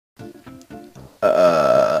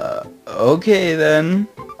Okay then.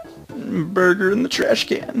 Burger in the trash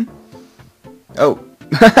can. Oh.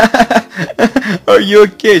 Are you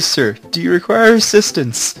okay, sir? Do you require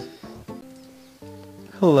assistance?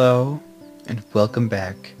 Hello, and welcome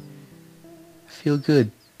back. I feel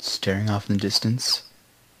good staring off in the distance,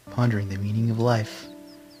 pondering the meaning of life,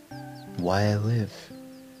 why I live.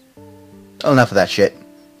 Oh, enough of that shit.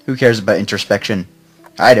 Who cares about introspection?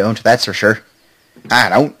 I don't, that's for sure. I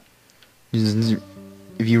don't.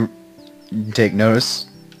 If you take notice,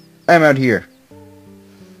 I'm out here.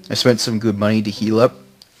 I spent some good money to heal up.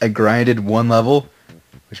 I grinded one level,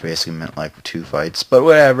 which basically meant like 2 fights, but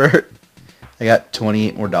whatever. I got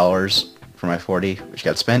 $28 more for my 40, which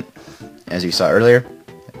got spent. As you saw earlier,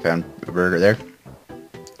 I found a burger there.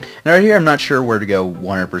 And right here, I'm not sure where to go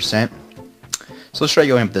 100%. So let's try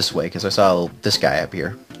going up this way, because I saw this guy up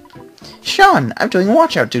here. Sean, I'm doing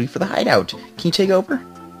watch-out duty for the hideout. Can you take over?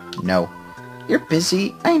 No. You're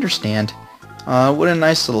busy. I understand. What a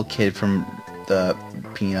nice little kid from the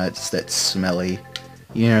Peanuts that's smelly.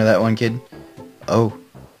 You know that one kid? Oh.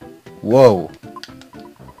 Whoa.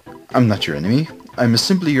 I'm not your enemy. I'm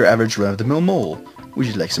simply your average run-of-the-mill mole. Would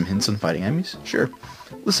you like some hints on fighting enemies? Sure.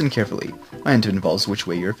 Listen carefully. My hint involves which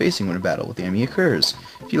way you're facing when a battle with the enemy occurs.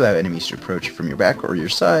 If you allow enemies to approach you from your back or your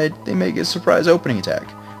side, they may get a surprise opening attack.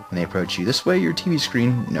 When they approach you this way, your TV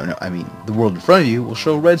screen, the world in front of you, will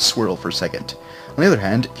show a red swirl for a second. On the other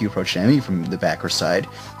hand, if you approach an enemy from the back or side,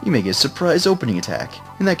 you may get a surprise opening attack.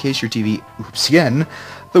 In that case, your TV, oops again,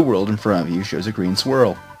 the world in front of you shows a green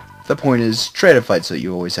swirl. The point is, try to fight so that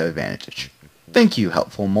you always have advantage. Thank you,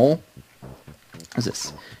 helpful mole. What's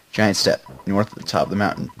this? Giant step, north at the top of the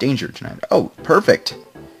mountain. Danger tonight. Oh, perfect.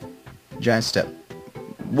 Giant step.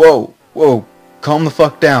 Whoa, whoa, calm the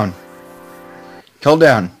fuck down. Calm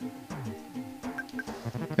down.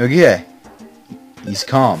 Okay. He's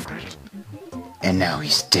calm. And now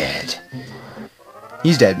he's dead.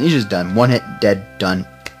 He's dead. He's just done. One hit, dead, done.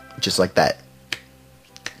 Just like that.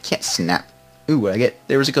 Can't snap. Ooh, what I get?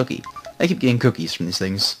 There was a cookie. I keep getting cookies from these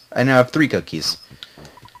things. I now have 3 cookies.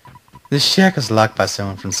 This shack was locked by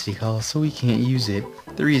someone from City Hall, so we can't use it.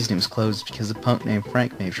 The reason it was closed is because a punk named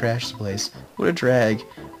Frank may have trashed the place. What a drag.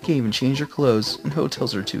 We can't even change our clothes, and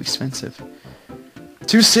hotels are too expensive.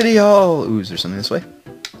 To City Hall! Ooh, is there something this way?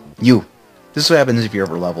 You. This is what happens if you're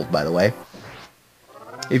over-leveled, by the way.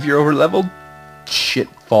 If you're over-leveled, shit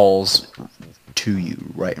falls to you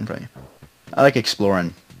right in front of you. I like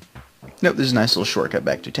exploring. Nope, there's a nice little shortcut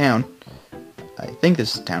back to town. I think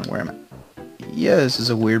this is town where I'm at. Yeah, this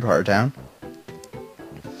is a weird part of town.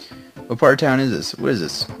 What part of town is this? What is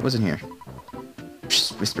this? What's in here?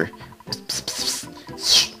 Psst, whisper.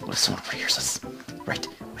 Shh, what if someone overhears us? Right.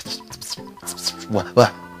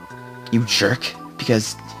 What? You jerk.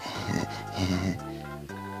 Because...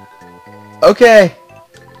 Okay!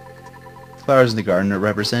 Flowers in the garden are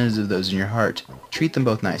representatives of those in your heart. Treat them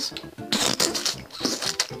both nice.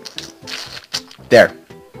 There.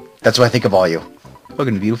 That's what I think of all you.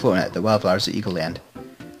 Looking beautiful at the wildflowers of Eagle Land.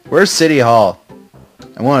 Where's City Hall?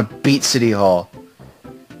 I want to beat City Hall.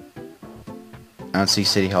 I don't see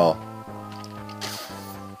City Hall.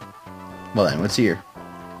 Well then, what's here?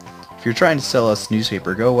 If you're trying to sell us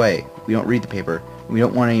newspaper, go away. We don't read the paper. We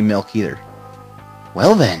don't want any milk either.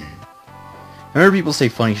 Well then. I remember people say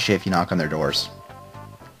funny shit if you knock on their doors.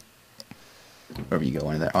 Wherever you go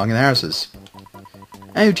in there, on their houses.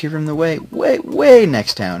 I moved here from the way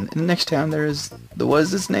next town. In the next town there is what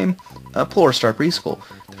is this name? Polar Star Preschool.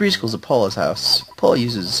 The preschool's at Paula's house. Paula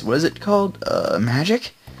uses, what is it called?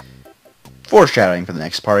 Magic? Foreshadowing for the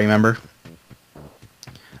next party member.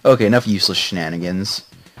 Okay, enough useless shenanigans.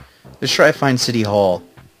 Let's try to find City Hall.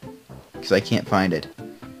 Because I can't find it.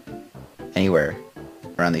 Anywhere.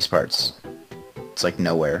 Around these parts. It's like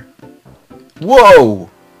nowhere. Whoa!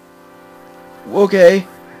 Okay.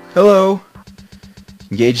 Hello.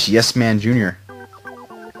 Engaged Yes Man Jr.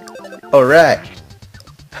 Alright.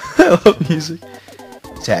 I love music.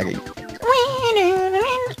 Tagging.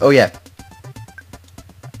 Oh yeah.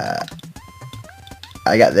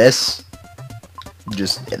 I got this.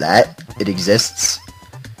 Just that. It exists.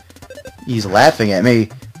 He's laughing at me.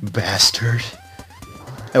 Bastard.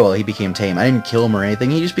 Oh well, he became tame. I didn't kill him or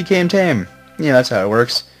anything. He just became tame. Yeah, that's how it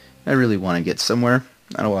works. I really want to get somewhere.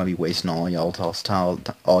 I don't want to be wasting all y'all's time.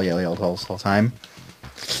 Oh,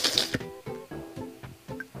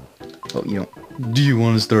 you don't. Do you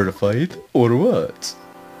want to start a fight or what?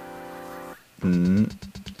 You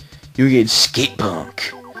engage skate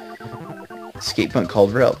punk. Skate punk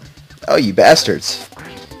called for help. Oh, you bastards!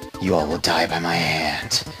 You all will die by my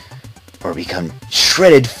hand, or become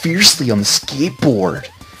shredded fiercely on the skateboard.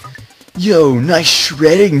 Yo, nice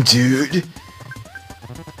shredding, dude.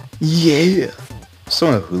 Yeah!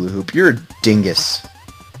 So a hula hoop. You're a dingus.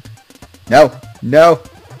 No! No!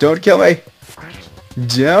 Don't kill me!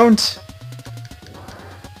 Don't!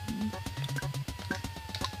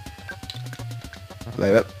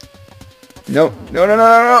 Light up. No! No! No!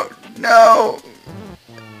 No! No! No!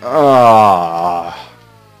 Ah!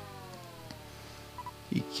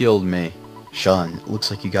 You killed me. Sean, looks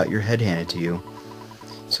like you got your head handed to you.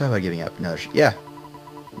 So how about giving up? Another yeah.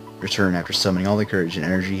 Return after summoning all the courage and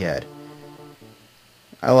energy you had.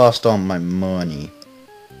 I lost all my money.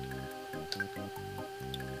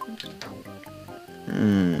 I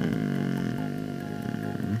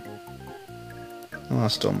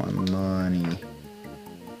lost all my money.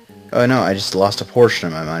 Oh no, I just lost a portion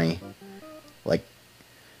of my money. Like,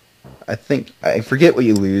 I forget what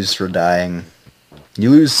you lose for dying.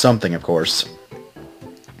 You lose something, of course.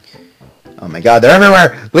 Oh my god, they're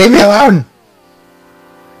everywhere! Leave me alone!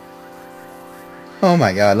 Oh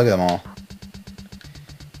my god, look at them all.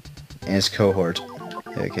 And his cohort.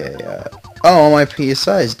 Okay, oh, my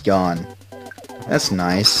PSI is gone. That's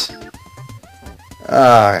nice.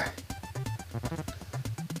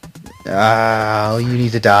 Oh, you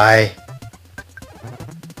need to die.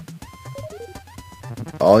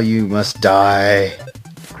 All you must die.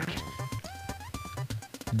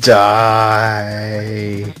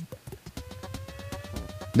 Die.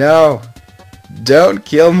 No. Don't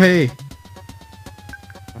kill me.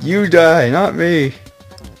 You die, not me.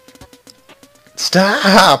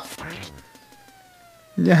 Stop.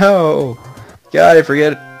 No. God, I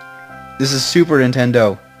forget it. This is Super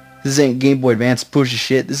Nintendo. This ain't Game Boy Advance push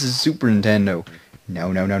shit. This is Super Nintendo.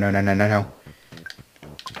 No, no, no, no, no, no, no, no.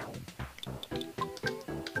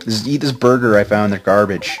 Just eat this burger I found in the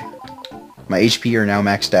garbage. My HP are now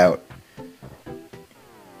maxed out.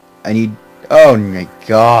 I need... Oh my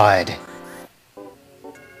god.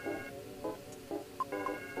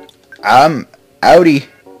 I'm outie.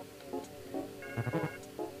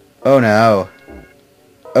 Oh no.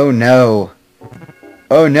 Oh no.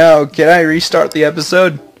 Oh no. Can I restart the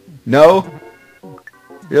episode? No?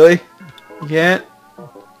 Really? You can't?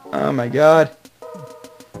 Oh my god.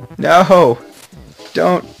 No.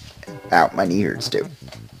 Don't. Ow, my knee hurts too.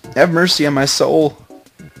 Have mercy on my soul.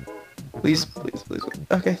 Please, please, please.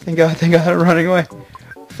 Okay, thank god, I'm running away.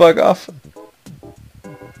 Fuck off.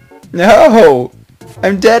 No!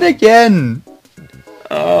 I'm dead again!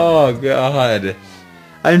 Oh god.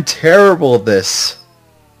 I'm terrible at this.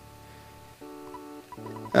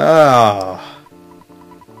 Oh.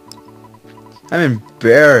 I'm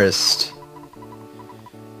embarrassed.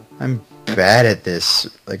 I'm bad at this.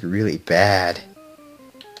 Like, really bad.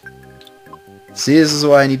 See, this is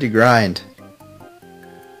why I need to grind.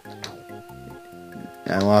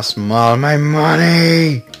 I lost all my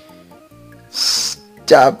money!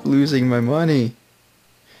 Stop losing my money.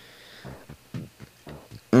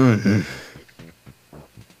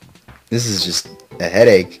 This is just a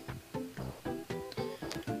headache.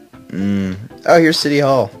 Oh, here's City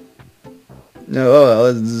Hall. No,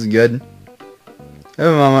 oh, this is good. I'm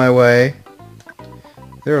on my way.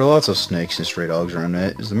 There are lots of snakes and stray dogs around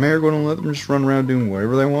it. Is the mayor going to let them just run around doing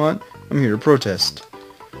whatever they want? I'm here to protest.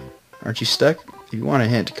 Aren't you stuck? If you want a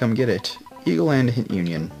hint, come get it. Eagle Land Hint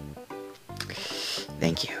Union.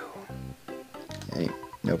 Thank you. Hey,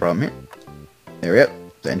 no problem here. There we go.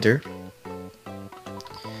 Enter.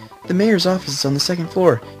 The mayor's office is on the second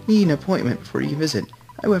floor. You need an appointment before you can visit.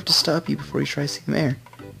 I will have to stop you before you try to see the mayor.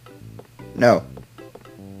 No.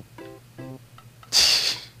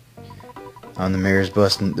 The mayor's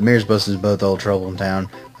busting both all trouble in town,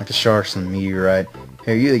 like the sharks and the meteorite.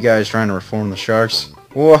 Hey, are you the guys trying to reform the sharks?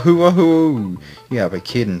 Wahoo wahoo! You gotta be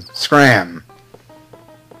kidding. Scram!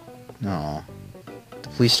 No. The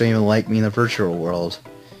police don't even like me in the virtual world.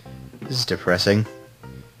 This is depressing.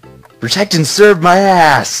 Protect and serve my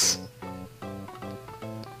ass!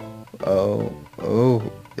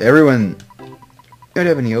 Oh, everyone. You don't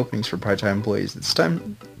have any openings for part-time employees this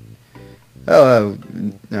time? Oh,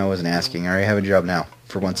 no, I wasn't asking. I already have a job now,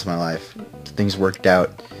 for once in my life. Things worked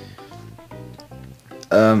out.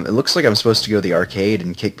 It looks like I'm supposed to go to the arcade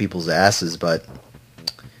and kick people's asses, but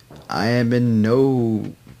I am in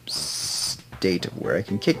no state where I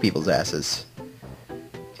can kick people's asses.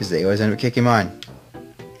 Because they always end up kicking mine.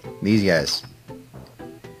 These guys.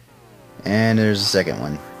 And there's a second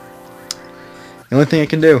one. The only thing I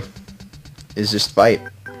can do is just fight.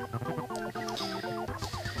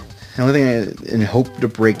 The only thing and hope to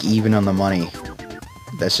break even on the money.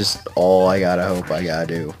 That's just all I gotta hope I gotta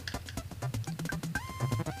do.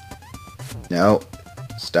 No.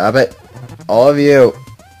 Stop it. All of you.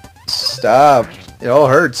 Stop. It all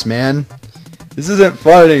hurts, man. This isn't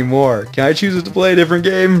fun anymore. Can I choose to play a different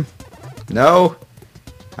game? No?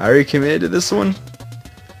 I already committed to this one?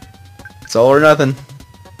 It's all or nothing.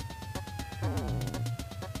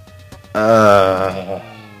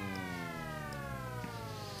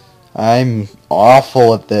 I'm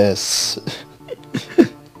awful at this.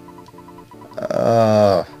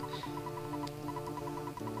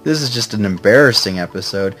 This is just an embarrassing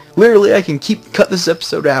episode. Literally, I can cut this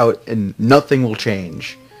episode out and nothing will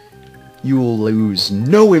change. You will lose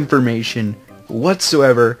no information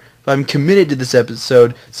whatsoever. I'm committed to this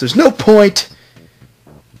episode, so there's no point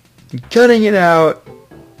in cutting it out.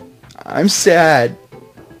 I'm sad.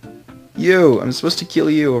 I'm supposed to kill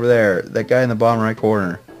you over there. That guy in the bottom right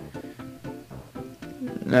corner.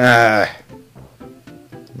 No.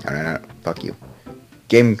 Fuck you.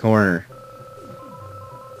 Game corner.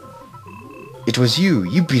 It was you.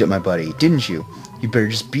 You beat up my buddy, didn't you? You better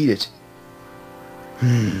just beat it.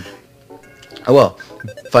 Oh well.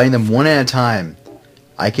 Fighting them one at a time.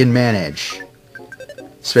 I can manage.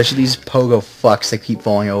 Especially these pogo fucks that keep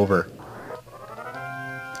falling over.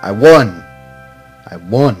 I won.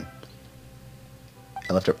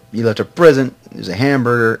 You left a present. There's a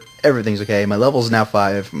hamburger. Everything's okay. My level's now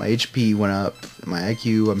 5. My HP went up. My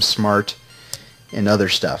IQ, I'm smart. And other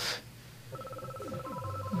stuff.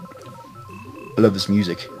 I love this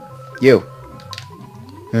music. You.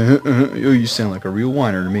 You sound like a real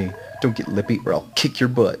whiner to me. Don't get lippy or I'll kick your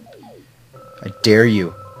butt. I dare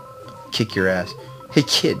you. Kick your ass. Hey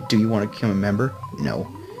kid, do you want to become a member? No.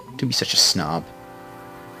 Don't be such a snob.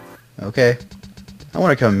 Okay. I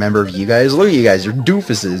want to become a member of you guys. Look at you guys, you're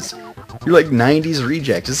doofuses. You're like 90s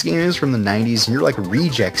rejects. This game is from the 90s and you're like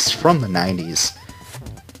rejects from the 90s.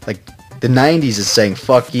 Like, the 90s is saying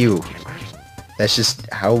fuck you. That's just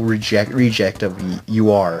how reject of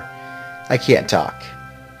you are. I can't talk.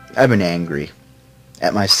 I've been angry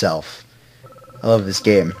at myself. I love this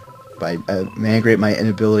game, but I'm angry at my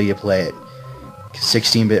inability to play it.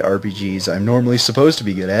 16-bit RPGs I'm normally supposed to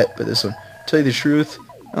be good at, but this one, to tell you the truth,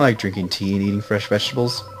 I like drinking tea and eating fresh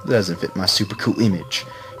vegetables. That doesn't fit my super cool image.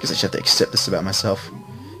 Guess I just have to accept this about myself.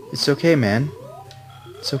 It's okay, man.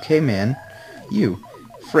 It's okay, man.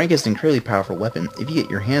 Frank is an incredibly powerful weapon. If you get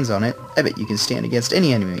your hands on it, I bet you can stand against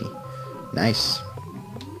any enemy. Nice.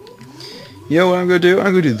 You know what I'm going to do?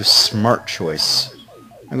 I'm going to do the smart choice.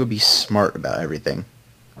 I'm going to be smart about everything.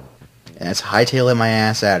 And that's hightailing my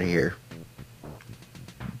ass out of here.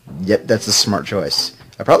 Yep, that's the smart choice.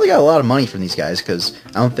 I probably got a lot of money from these guys, because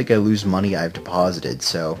I don't think I lose money I've deposited,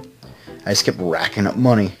 so I just kept racking up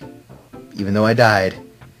money, even though I died.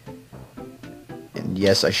 And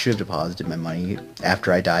yes, I should have deposited my money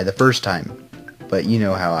after I died the first time, but you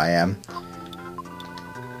know how I am.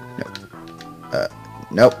 Nope.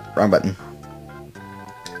 Nope, wrong button.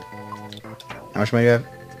 How much money do you have?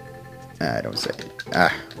 I don't say.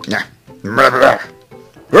 Nah.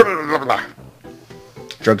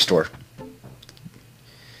 Drugstore.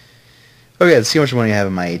 Okay, let's see how much money I have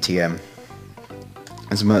in my ATM.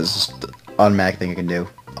 That's the most automatic thing I can do.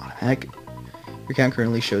 Automatic? Your account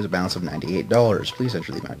currently shows a balance of $98. Please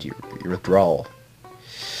enter the amount to your withdrawal.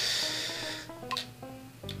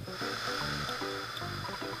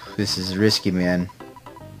 This is risky, man.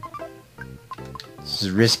 This is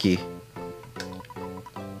risky.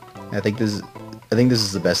 I think this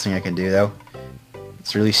is the best thing I can do, though.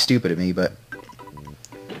 It's really stupid of me, but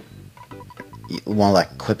you want to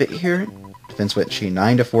like clip it here? Defense witch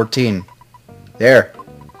 9 to 14. There.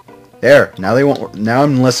 Now they won't. Now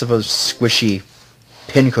I'm less of a squishy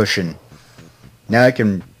pincushion. Now I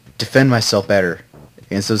can defend myself better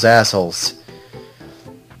against those assholes.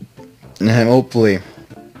 And hopefully,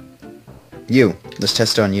 let's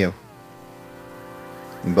test on you.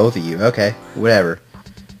 And both of you. Okay, whatever.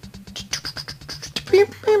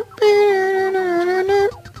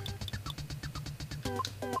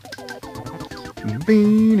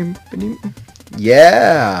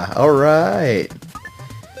 Yeah, alright.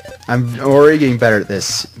 I'm already getting better at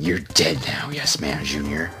this. You're dead now, yes man,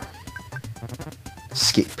 Junior.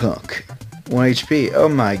 Skate punk. 1 HP. Oh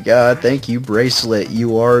my god, thank you, Bracelet.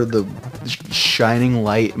 You are the shining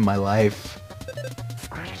light in my life.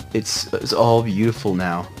 It's all beautiful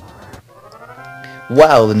now.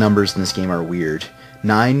 Wow, the numbers in this game are weird.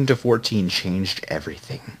 9 to 14 changed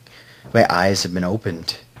everything. My eyes have been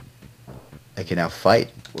opened. I can now fight.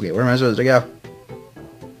 Okay, where am I supposed to go?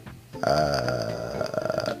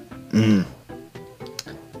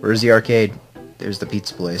 Where's the arcade? There's the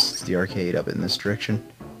pizza place. It's the arcade up in this direction.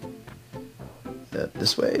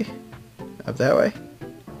 This way? Up that way?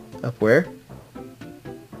 Up where?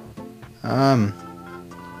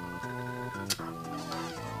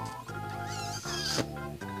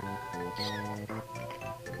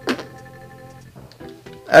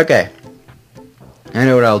 Okay. I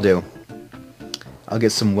know what I'll do. I'll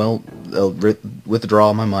get some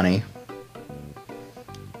withdraw my money.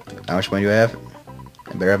 How much money do I have?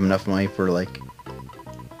 I better have enough money for, like,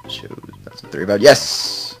 shows. That's a 3 about.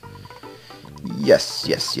 Yes! Yes,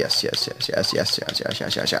 yes, yes, yes, yes, yes, yes, yes, yes,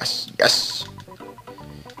 yes, yes, yes, yes.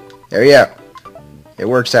 There you go. It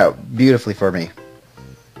works out beautifully for me.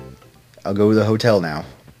 I'll go to the hotel now.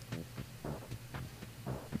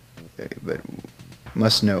 Okay, but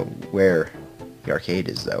must know where the arcade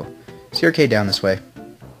is, though. Is the arcade down this way?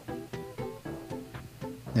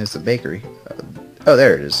 There's the bakery. Oh,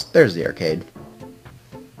 there it is. There's the arcade.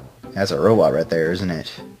 That's a robot right there, isn't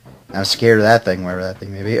it? I'm scared of that thing, wherever that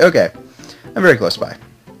thing may be. Okay. I'm very close by.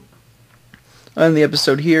 I'll end the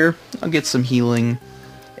episode here. I'll get some healing,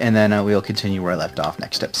 and then we'll continue where I left off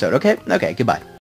next episode. Okay? Okay, goodbye.